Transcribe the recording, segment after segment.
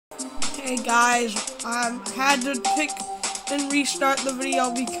Hey guys, I had to pick and restart the video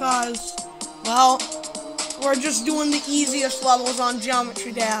because, well, we're just doing the easiest levels on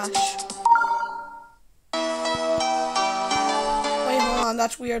Geometry Dash. Wait, hold on,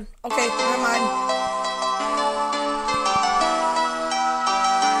 that's weird. Okay, never mind.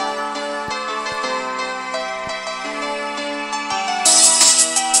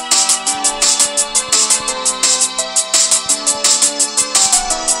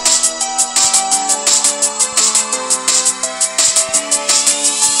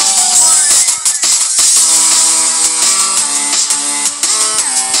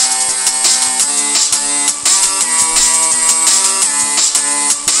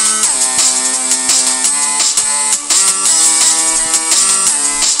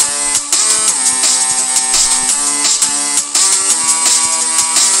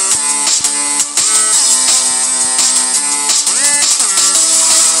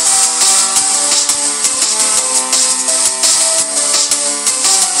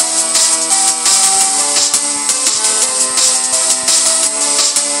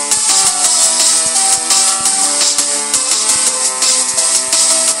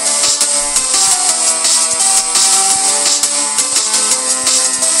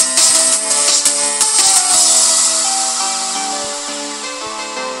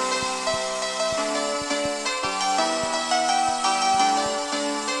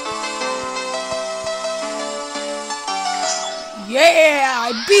 Yeah,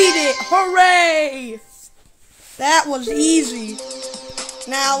 I beat it! Hooray! That was easy.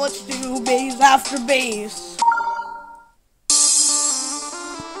 Now let's do base after base.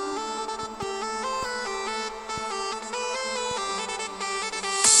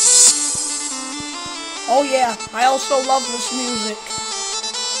 Oh yeah, I also love this music.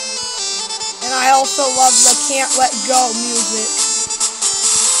 And I also love the Can't Let Go music.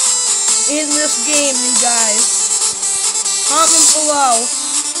 In this game, you guys. Comment below.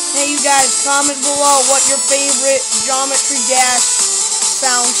 Hey, you guys, comment below what your favorite Geometry Dash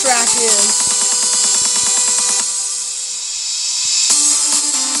soundtrack is.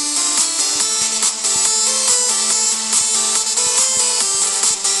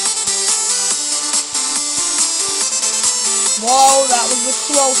 Whoa, that was a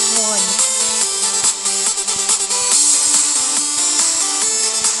close one.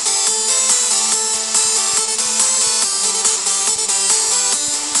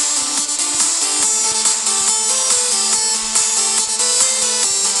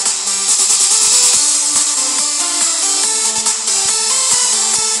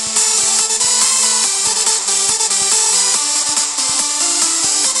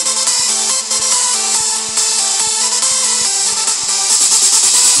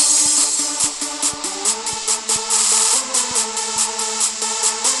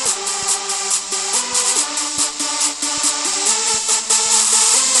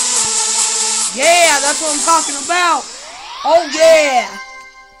 Yeah, that's what I'm talking about. Oh yeah.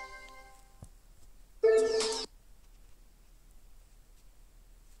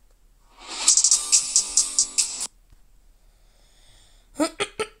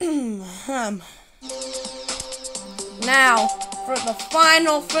 Now, for the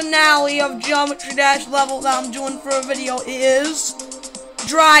final finale of Geometry Dash level that I'm doing for a video is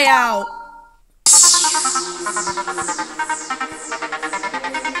Dry Out.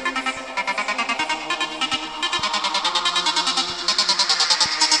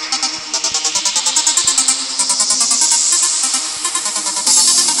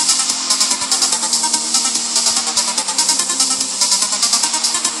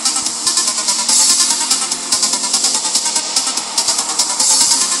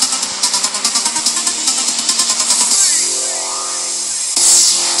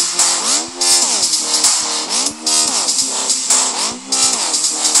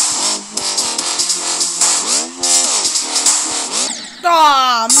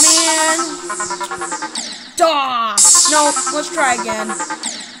 Aw, man. Aw. No, let's try again.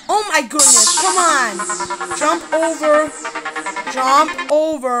 Oh my goodness, come on. Jump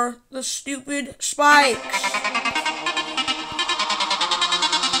over the stupid spikes.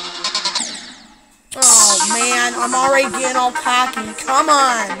 Oh man, I'm already getting all cocky. Come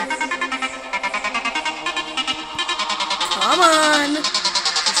on. Come on.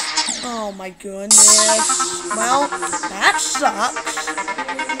 Oh my goodness. Well, that sucks.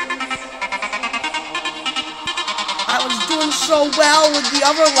 I was doing so well with the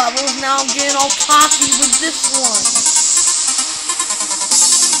other levels, now I'm getting all cocky with this one.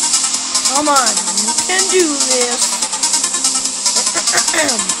 Come on, you can do this.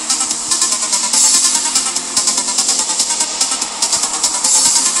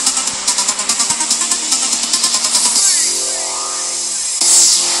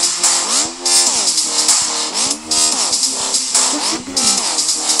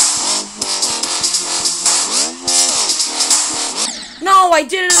 No, I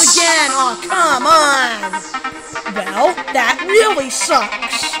did it again! Oh, come on! Well, that really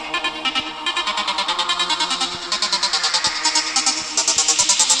sucks.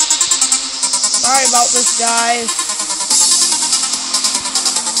 Sorry about this, guys.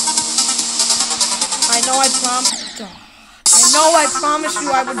 I know I promised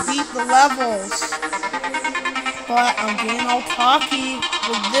you I would beat the levels. But I'm getting all cocky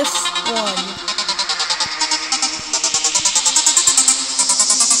with this one.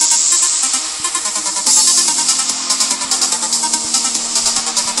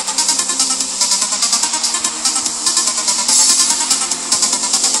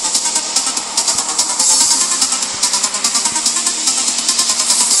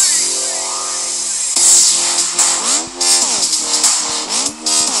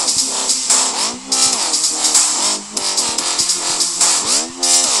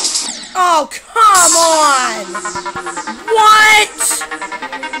 Oh, come on! What?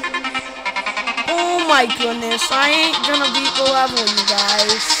 Oh my goodness, I ain't gonna beat the level, you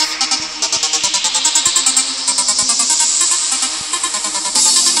guys.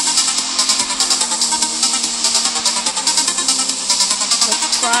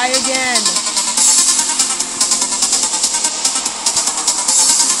 Let's try again.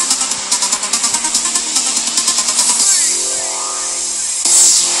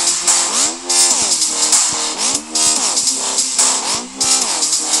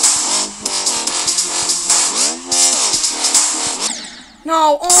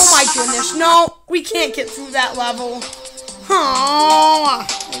 No, oh my goodness, no, we can't get through that level. Oh, I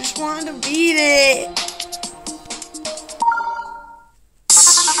just wanted to beat it.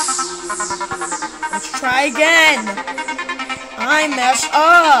 Let's try again. I messed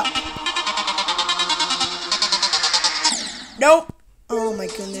up. Nope. Oh my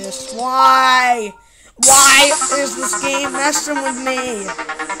goodness, why? Why is this game messing with me?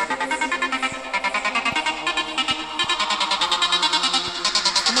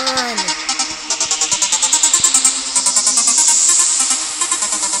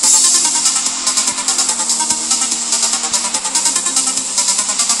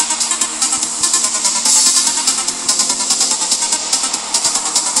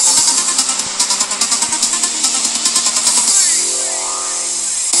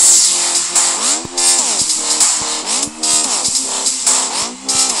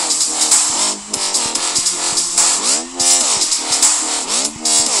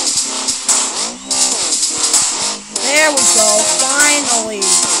 There we go, finally.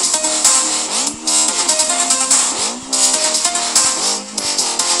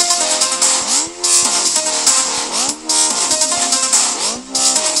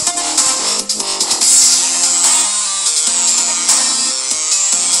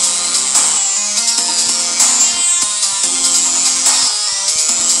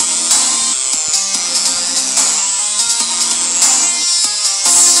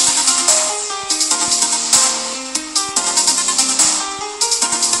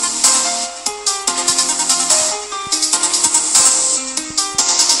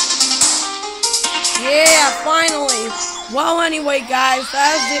 Yeah, finally. Well, anyway, guys,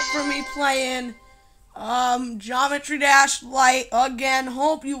 that's it for me playing Geometry Dash Lite again.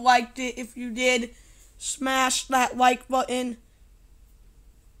 Hope you liked it. If you did, smash that like button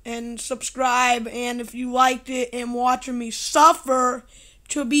and subscribe. And if you liked it and watching me suffer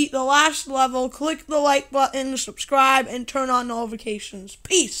to beat the last level, click the like button, subscribe, and turn on notifications.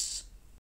 Peace.